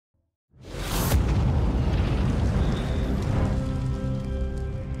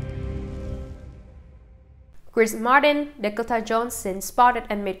Chris Martin, Dakota Johnson spotted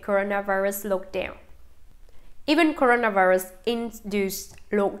amid coronavirus lockdown. Even coronavirus-induced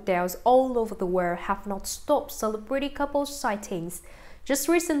lockdowns all over the world have not stopped celebrity couple sightings. Just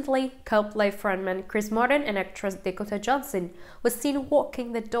recently, Coldplay frontman Chris Martin and actress Dakota Johnson were seen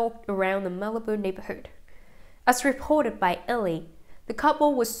walking the dog around the Malibu neighborhood. As reported by Elle, the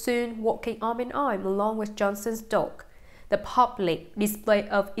couple was soon walking arm in arm along with Johnson's dog. The public display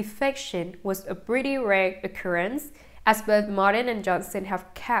of affection was a pretty rare occurrence, as both Martin and Johnson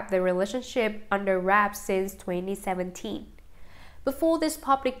have kept their relationship under wraps since 2017. Before this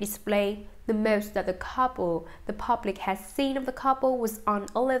public display, the most that the public has seen of the couple was on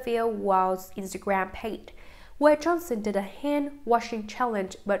Olivia Wilde's Instagram page, where Johnson did a hand-washing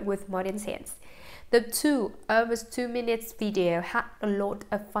challenge but with Martin's hands. The almost 2 minutes video had a lot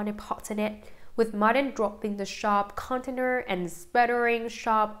of funny parts in it, with Martin dropping the sharp container and spattering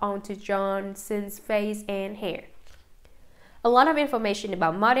sharp onto Johnson's face and hair. A lot of information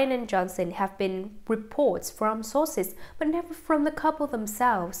about Martin and Johnson have been reports from sources, but never from the couple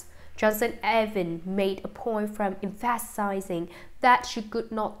themselves. Johnson even made a point from emphasizing that she could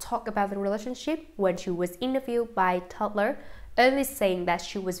not talk about the relationship when she was interviewed by Toddler, only saying that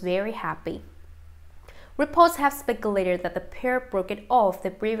she was very happy. Reports have speculated that the pair broke it off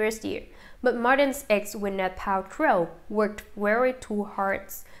the previous year, but Martin's ex Gwyneth Paltrow worked very hard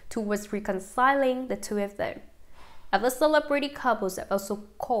towards reconciling the two of them. Other celebrity couples have also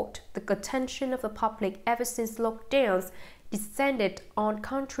caught the attention of the public ever since lockdowns descended on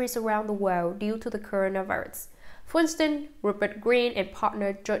countries around the world due to the coronavirus. For instance, Rupert Grint and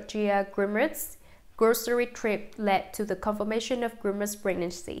partner Georgia Grimmer's grocery trip led to the confirmation of Grimmer's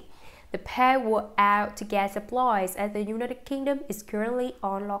pregnancy. The pair were out to get supplies as the United Kingdom is currently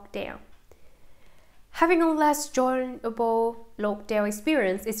on lockdown. Having a less enjoyable lockdown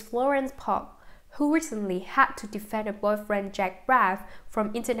experience is Florence Park, who recently had to defend her boyfriend Jack Braff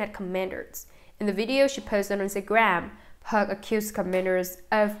from internet commenters. In the video she posted on Instagram, Park accused commenters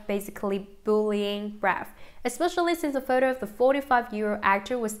of basically bullying Braff, especially since a photo of the 45-year-old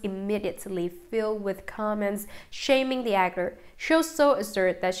actor was immediately filled with comments shaming the actor. She also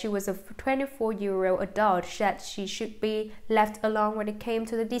asserted that she was a 24-year-old adult that she should be left alone when it came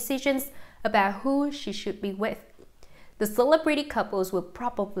to the decisions about who she should be with. The celebrity couples will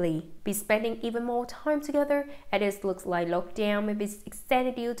probably be spending even more time together, and it looks like lockdown may be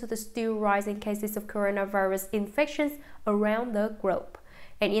extended due to the still rising cases of coronavirus infections around the globe.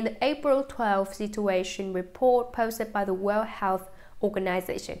 And in the April 12 situation report posted by the World Health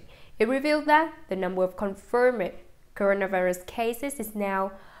Organization, it revealed that the number of confirmed coronavirus cases is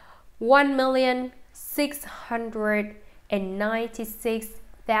now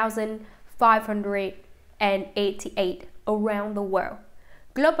 1,696,588 around the world.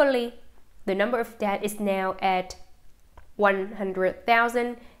 Globally, the number of deaths is now at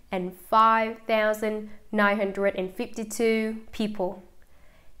 100,005,952 people.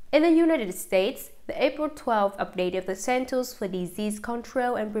 In the United States, the April 12 update of the Centers for Disease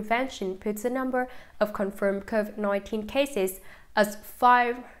Control and Prevention puts the number of confirmed COVID-19 cases as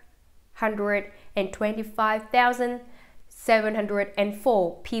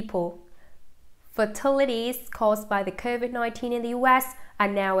 525,704 people. Fatalities caused by the COVID-19 in the US are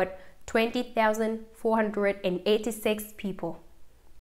now at 20,486 people.